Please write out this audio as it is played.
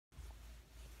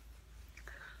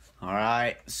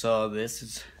Alright, so this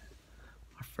is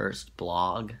our first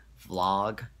vlog.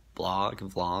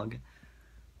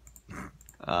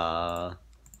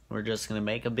 We're just gonna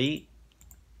make a beat.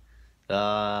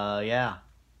 Yeah.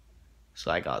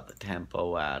 So I got the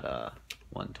tempo at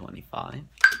 125.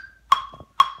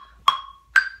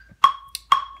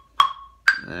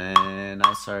 And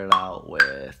I started out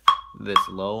with this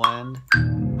low end.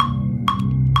 And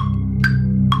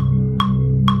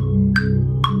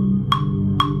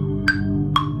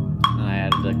I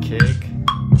added a kick.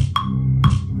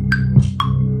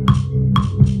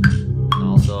 And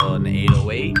also an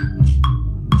 808.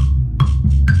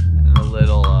 And a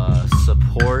little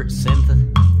support synth.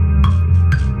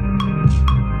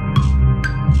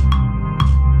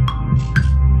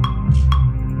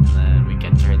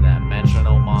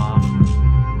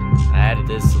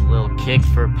 This little kick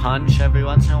for punch every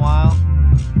once in a while.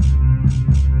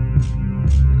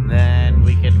 And then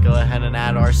we could go ahead and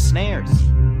add our snares.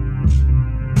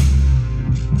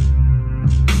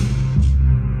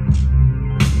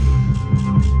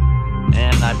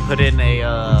 And I put in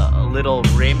a little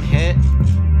rim hit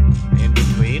in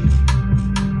between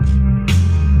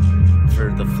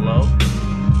for the flow.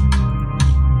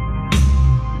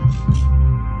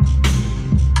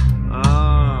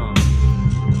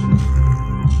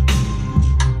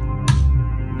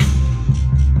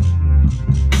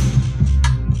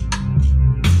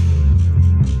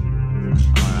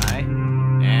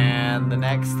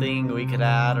 Next thing we could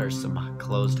add are some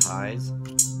closed highs,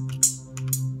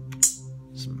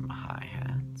 some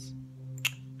hi-hats.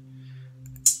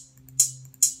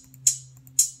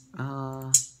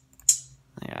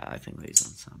 Yeah, I think these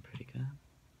ones sound pretty good.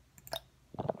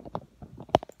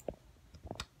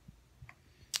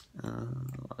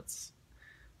 Let's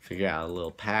figure out a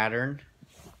little pattern.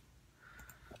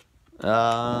 We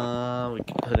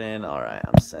can put in, alright,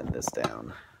 I'm setting this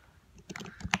down.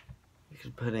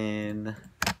 Could put in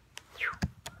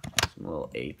some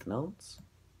little eighth notes.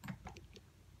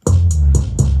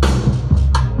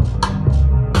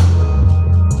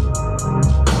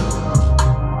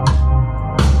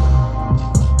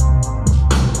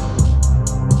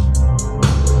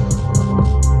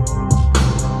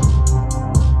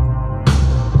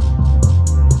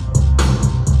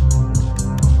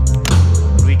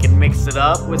 We can mix it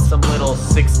up with some little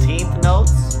 16th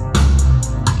notes.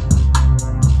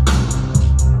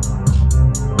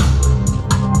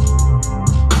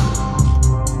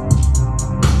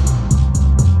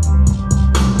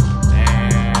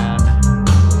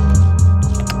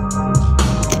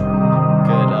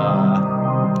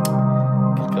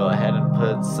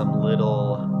 Some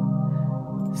little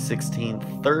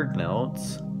 16th third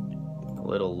notes,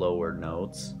 little lower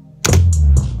notes, just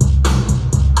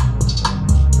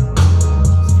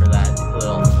for that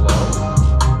little flow.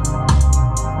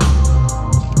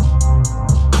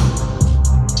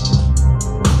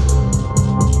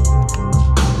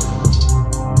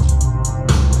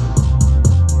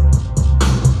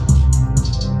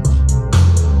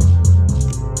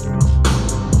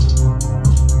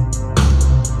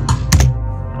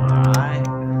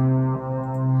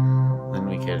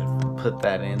 Put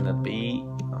that in the beat.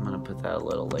 I'm gonna put that a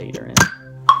little later in.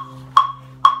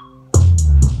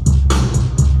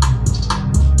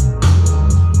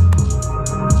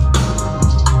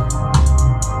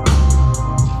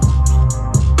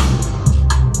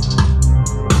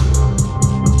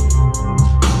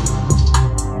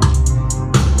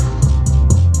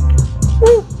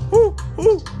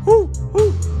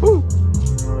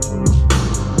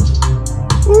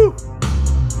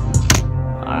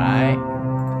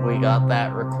 Got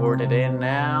that recorded in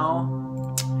now.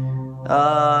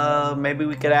 Maybe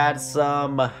we could add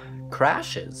some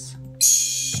crashes.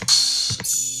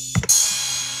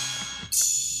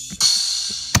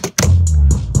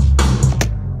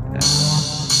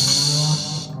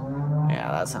 Yeah,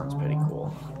 that sounds pretty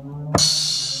cool.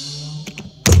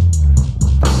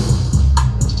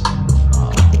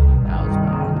 Oh, that was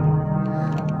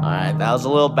bad. Alright, that was a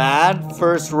little bad.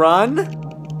 First run.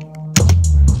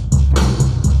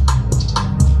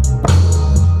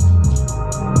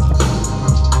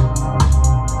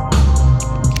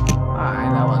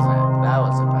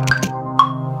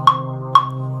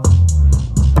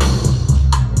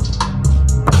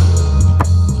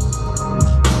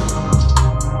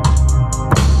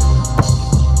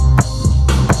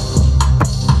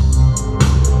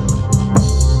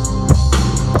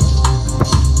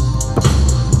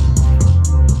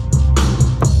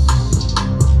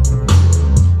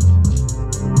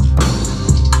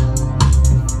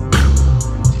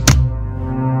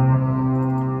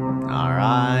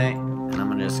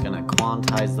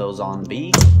 those on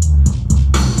beat.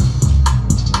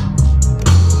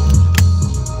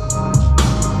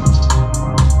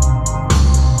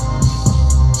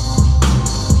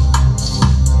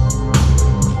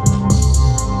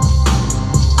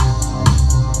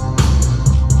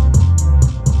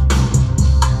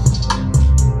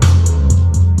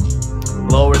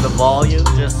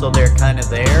 so they're kind of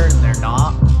there and they're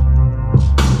not.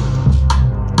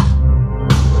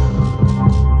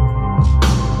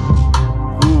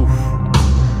 Oof.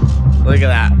 Look at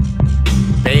that.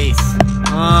 Bass.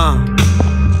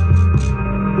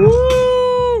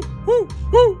 Woo! Woo!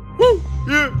 Woo! Woo!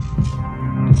 Yeah.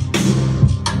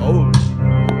 Oh.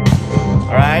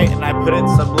 Alright, and I put in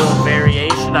some little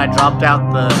variation. I dropped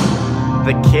out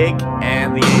the kick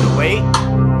and the 808.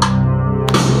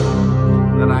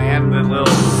 Then I added the little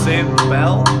synth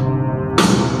bell.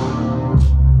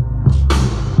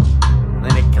 And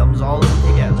then it comes all in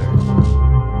together.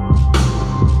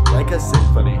 Like a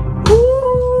symphony.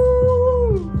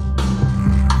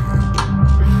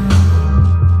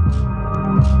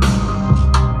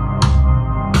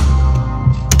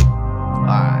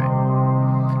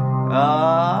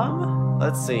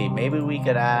 Let's see, maybe we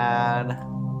could add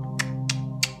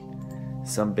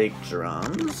some big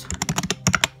drums.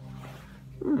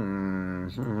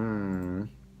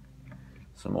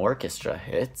 Some orchestra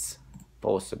hits,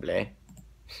 possibly.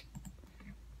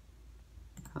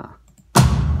 Huh.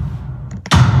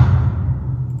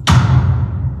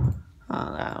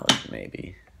 Oh, that would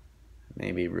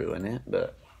maybe ruin it,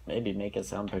 but maybe make it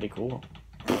sound pretty cool.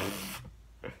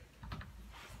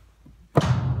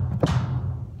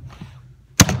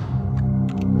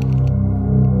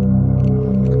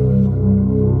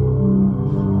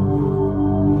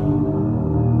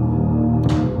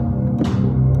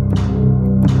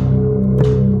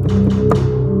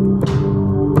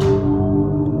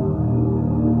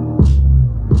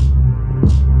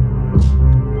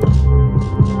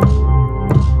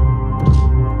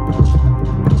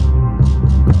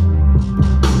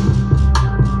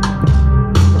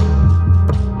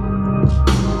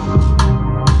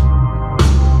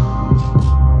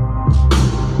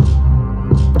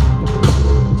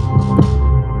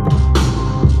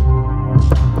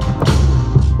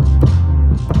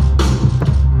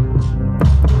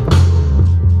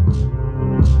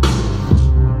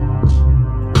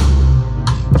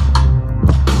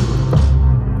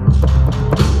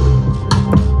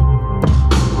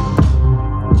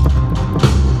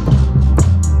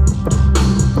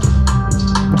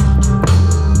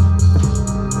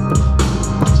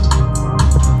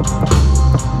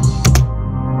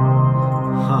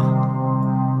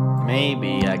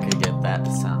 Maybe I could get that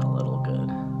to sound a little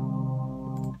good.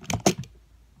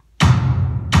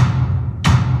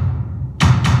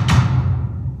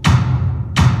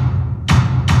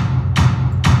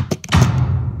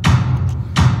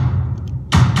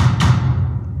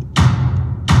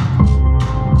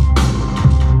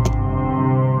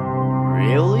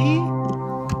 Really?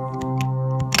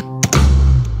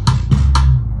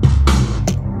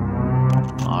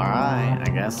 Alright,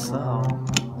 I guess so.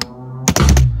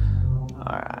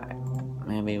 Alright,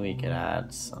 maybe we could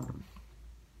add some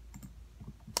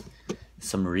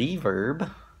reverb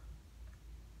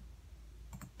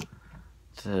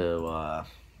to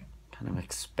kind of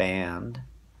expand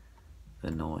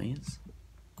the noise.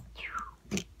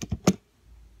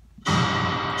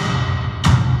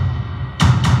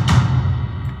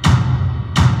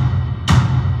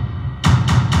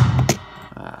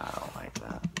 I don't like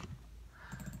that.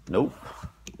 Nope.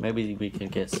 Maybe we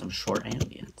could get some short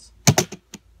ambience.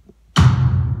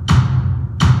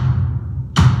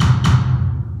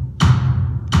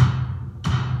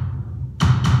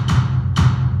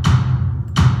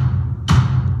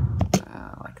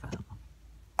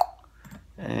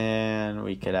 And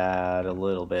we could add a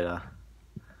little bit of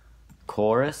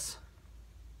chorus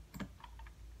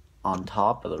on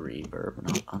top of the reverb,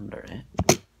 not under it.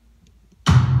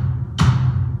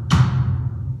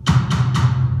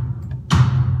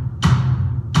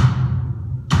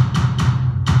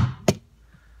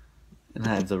 And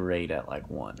have the rate at like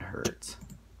 1 hertz.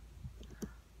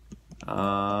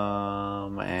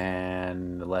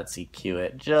 And let's EQ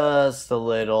it just a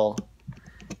little.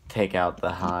 Take out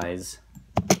the highs.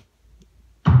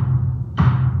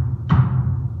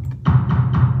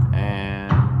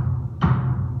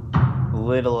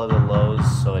 Little of the lows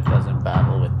so it doesn't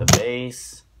battle with the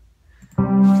bass.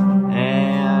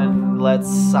 And let's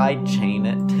sidechain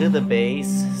it to the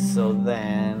bass so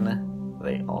then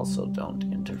they also don't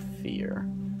interfere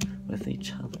with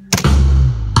each other.